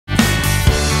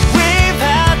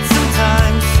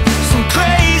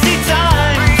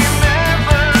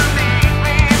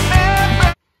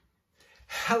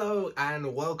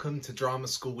and welcome to Drama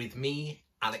School with me,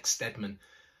 Alex Stedman.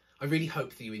 I really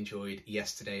hope that you enjoyed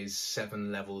yesterday's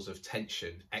 7 levels of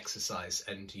tension exercise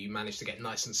and you managed to get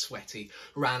nice and sweaty,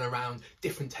 ran around,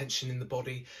 different tension in the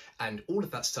body, and all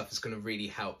of that stuff is going to really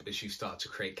help as you start to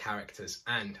create characters.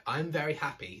 And I'm very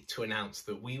happy to announce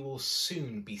that we will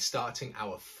soon be starting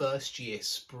our first year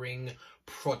spring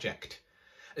project.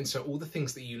 And so all the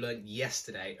things that you learned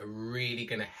yesterday are really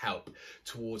going to help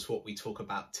towards what we talk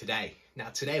about today. Now,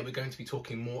 today we're going to be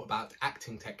talking more about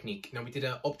acting technique. Now, we did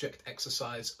an object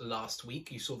exercise last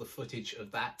week. You saw the footage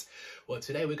of that. Well,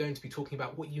 today we're going to be talking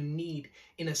about what you need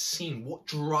in a scene, what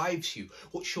drives you,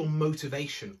 what's your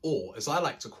motivation, or as I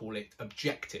like to call it,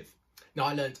 objective. Now,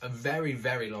 I learned a very,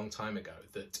 very long time ago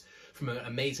that from an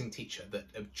amazing teacher that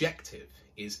objective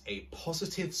is a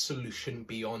positive solution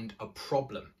beyond a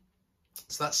problem.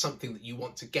 So that's something that you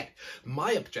want to get.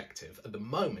 My objective at the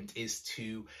moment is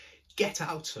to get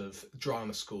out of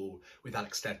drama school with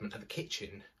Alex Stedman at the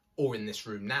kitchen or in this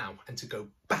room now and to go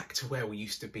back to where we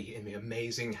used to be in the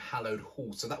amazing hallowed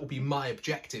hall. So that will be my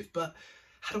objective. But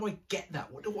how do I get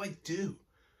that? What do I do?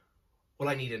 Well,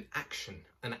 I need an action.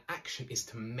 And an action is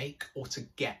to make or to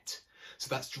get. So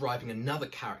that's driving another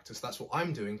character. So that's what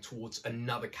I'm doing towards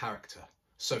another character.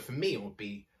 So for me, it would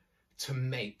be to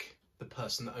make the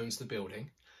person that owns the building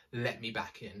let me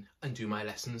back in and do my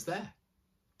lessons there.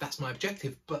 That's my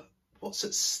objective, but what's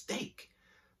at stake?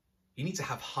 You need to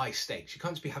have high stakes. You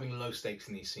can't just be having low stakes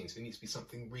in these scenes. It needs to be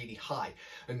something really high.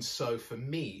 And so for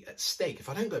me, at stake, if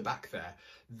I don't go back there,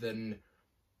 then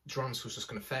drama school's just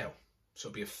going to fail. So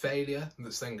it'll be a failure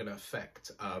that's then going to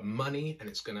affect money, and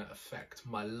it's going to affect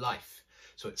my life.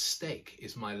 So at stake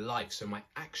is my life. So my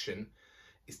action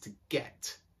is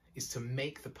to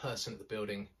make the person at the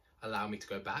building allow me to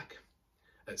go back.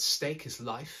 At stake is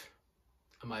life,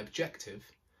 and my objective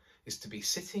is to be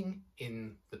sitting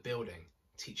in the building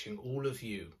teaching all of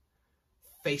you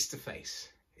face to face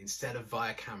instead of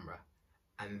via camera.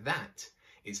 And that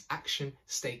is action,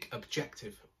 stake,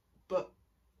 objective. But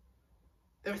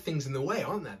there are things in the way,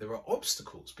 aren't there? There are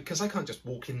obstacles, because I can't just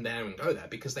walk in there and go there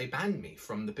because they banned me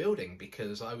from the building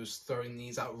because I was throwing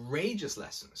these outrageous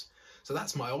lessons. So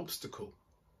that's my obstacle,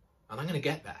 and I'm going to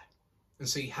get there. And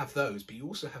so you have those, but you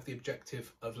also have the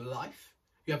objective of life.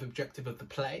 You have the objective of the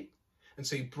play. And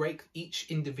so you break each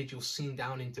individual scene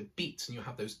down into beats, and you'll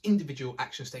have those individual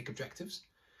action stake objectives.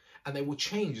 And they will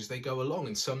change as they go along.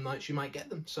 And some nights you might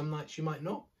get them, some nights you might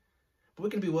not. But we're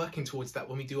going to be working towards that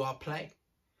when we do our play.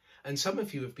 And some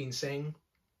of you have been saying,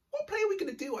 what play are we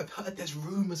going to do? I've heard there's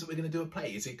rumours that we're going to do a play.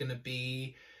 Are we going to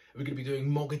be doing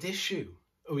Mogadishu?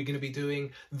 Are we going to be doing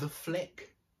The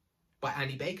Flick by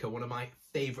Annie Baker, one of my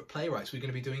favourite playwrights? We're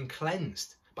going to be doing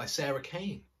Cleansed by Sarah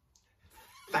Kane.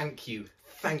 Thank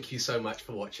you so much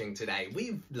for watching today.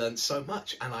 We've learned so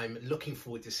much, and I'm looking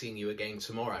forward to seeing you again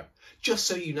tomorrow. Just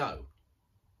so you know,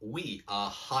 we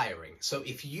are hiring. So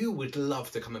if you would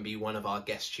love to come and be one of our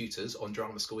guest tutors on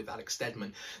Drama School with Alex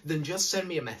Stedman, then just send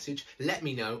me a message, let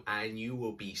me know, and you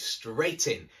will be straight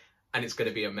in. And it's going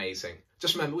to be amazing.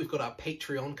 Just remember, we've got our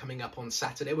Patreon coming up on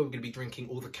Saturday, where we're going to be drinking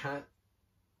all the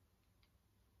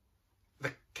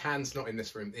cans, not in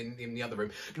this room, in the other room.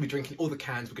 We're going to be drinking all the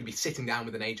cans. We're going to be sitting down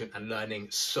with an agent and learning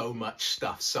so much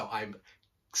stuff. So I'm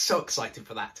so excited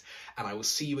for that. And I will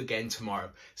see you again tomorrow.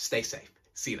 Stay safe.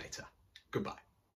 See you later. Goodbye.